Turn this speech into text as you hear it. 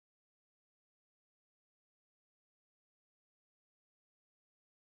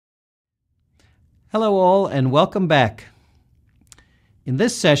Hello all and welcome back. In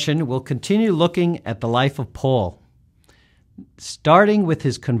this session, we'll continue looking at the life of Paul, starting with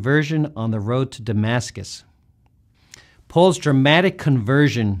his conversion on the road to Damascus. Paul's dramatic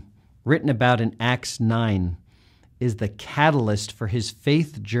conversion, written about in Acts 9, is the catalyst for his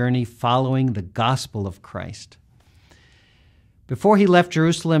faith journey following the gospel of Christ. Before he left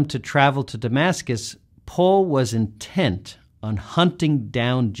Jerusalem to travel to Damascus, Paul was intent on hunting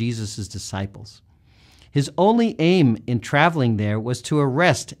down Jesus' disciples. His only aim in traveling there was to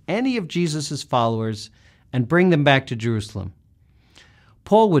arrest any of Jesus' followers and bring them back to Jerusalem.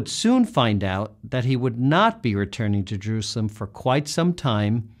 Paul would soon find out that he would not be returning to Jerusalem for quite some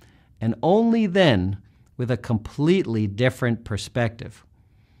time, and only then with a completely different perspective.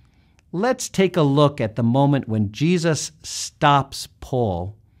 Let's take a look at the moment when Jesus stops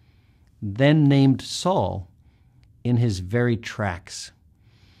Paul, then named Saul, in his very tracks.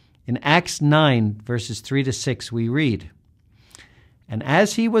 In Acts 9, verses 3-6, we read, "And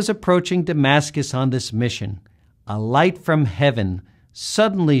as he was approaching Damascus on this mission, a light from heaven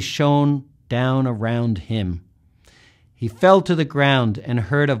suddenly shone down around him. He fell to the ground and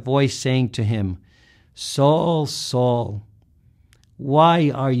heard a voice saying to him, 'Saul, Saul,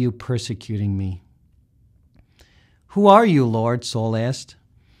 why are you persecuting me?' 'Who are you, Lord?' Saul asked.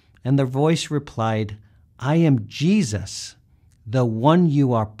 And the voice replied, 'I am Jesus, the one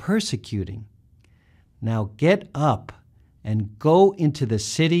you are persecuting. Now get up and go into the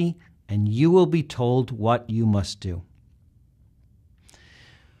city, and you will be told what you must do.'"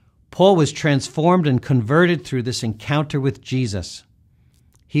 Paul was transformed and converted through this encounter with Jesus.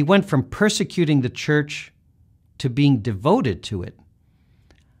 He went from persecuting the church to being devoted to it.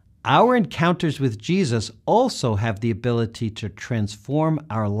 Our encounters with Jesus also have the ability to transform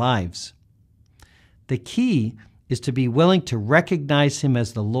our lives. The key is to be willing to recognize him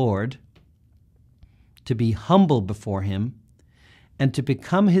as the Lord, to be humble before him, and to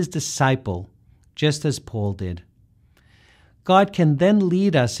become his disciple, just as Paul did. God can then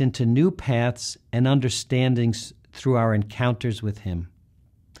lead us into new paths and understandings through our encounters with him.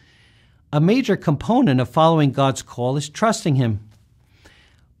 A major component of following God's call is trusting him.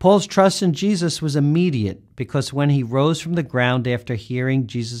 Paul's trust in Jesus was immediate because when he rose from the ground after hearing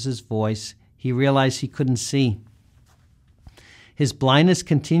Jesus' voice, he realized he couldn't see. His blindness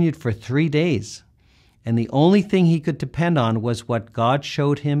continued for 3 days, and the only thing he could depend on was what God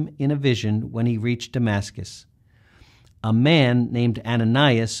showed him in a vision when he reached Damascus. A man named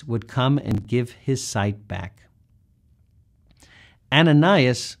Ananias would come and give his sight back.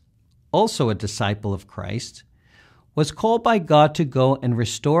 Ananias, also a disciple of Christ, was called by God to go and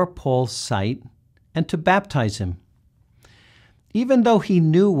restore Paul's sight and to baptize him. Even though he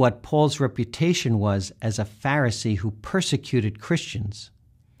knew what Paul's reputation was as a Pharisee who persecuted Christians,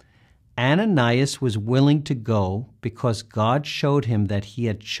 Ananias was willing to go because God showed him that he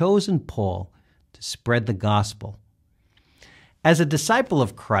had chosen Paul to spread the gospel. As a disciple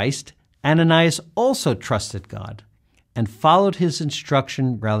of Christ, Ananias also trusted God and followed his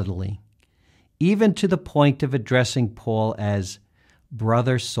instruction readily, even to the point of addressing Paul as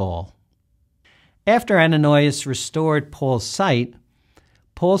Brother Saul. After Ananias restored Paul's sight,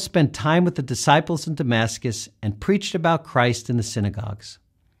 Paul spent time with the disciples in Damascus and preached about Christ in the synagogues.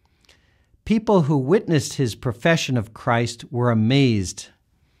 People who witnessed his profession of Christ were amazed.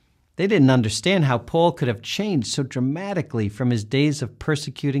 They didn't understand how Paul could have changed so dramatically from his days of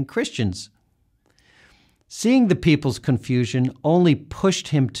persecuting Christians. Seeing the people's confusion only pushed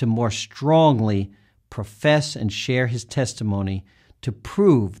him to more strongly profess and share his testimony to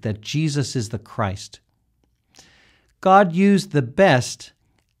prove that Jesus is the Christ. God used the best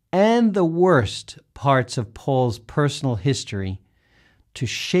and the worst parts of Paul's personal history to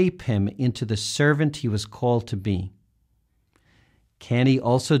shape him into the servant he was called to be. Can he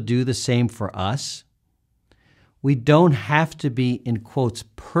also do the same for us? We don't have to be, in quotes,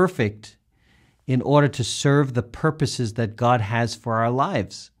 perfect in order to serve the purposes that God has for our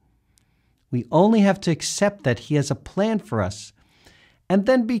lives. We only have to accept that he has a plan for us and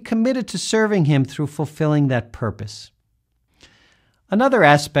then be committed to serving him through fulfilling that purpose. Another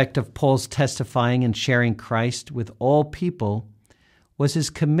aspect of Paul's testifying and sharing Christ with all people was his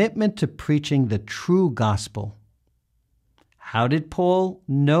commitment to preaching the true gospel. How did Paul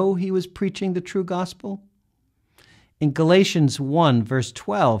know he was preaching the true gospel? In Galatians 1, verse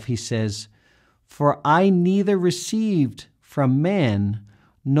 12, he says, "For I neither received from man,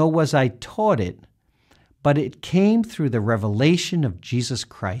 nor was I taught it, but it came through the revelation of Jesus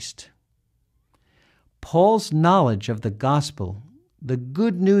Christ." Paul's knowledge of the gospel, the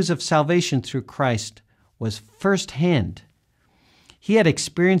good news of salvation through Christ, was firsthand. He had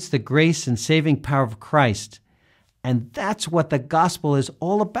experienced the grace and saving power of Christ, and that's what the gospel is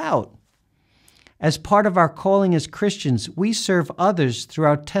all about. As part of our calling as Christians, we serve others through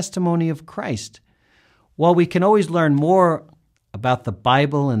our testimony of Christ. While we can always learn more about the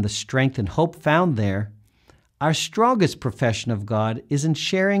Bible and the strength and hope found there, our strongest profession of God is in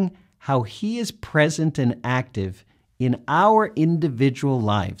sharing how He is present and active in our individual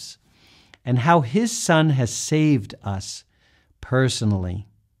lives, and how His Son has saved us personally.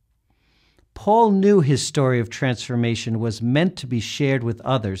 Paul knew his story of transformation was meant to be shared with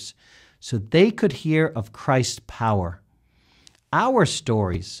others so they could hear of Christ's power. Our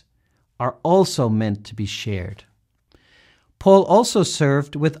stories are also meant to be shared. Paul also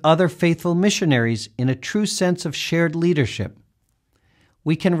served with other faithful missionaries in a true sense of shared leadership.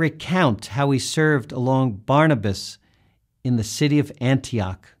 We can recount how he served along Barnabas in the city of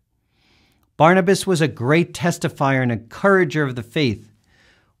Antioch. Barnabas was a great testifier and encourager of the faith,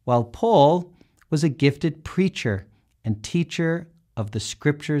 while Paul was a gifted preacher and teacher of the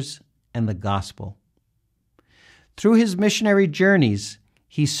Scriptures and the gospel. Through his missionary journeys,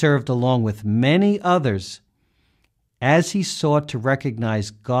 he served along with many others as he sought to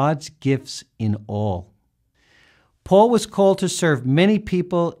recognize God's gifts in all. Paul was called to serve many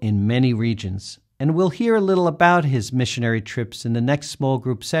people in many regions, and we'll hear a little about his missionary trips in the next small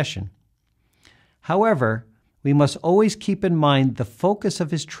group session. However, we must always keep in mind the focus of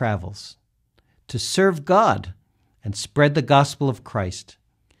his travels: to serve God and spread the gospel of Christ.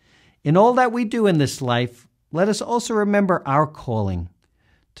 In all that we do in this life, let us also remember our calling: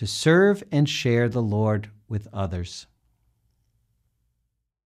 to serve and share the Lord with others.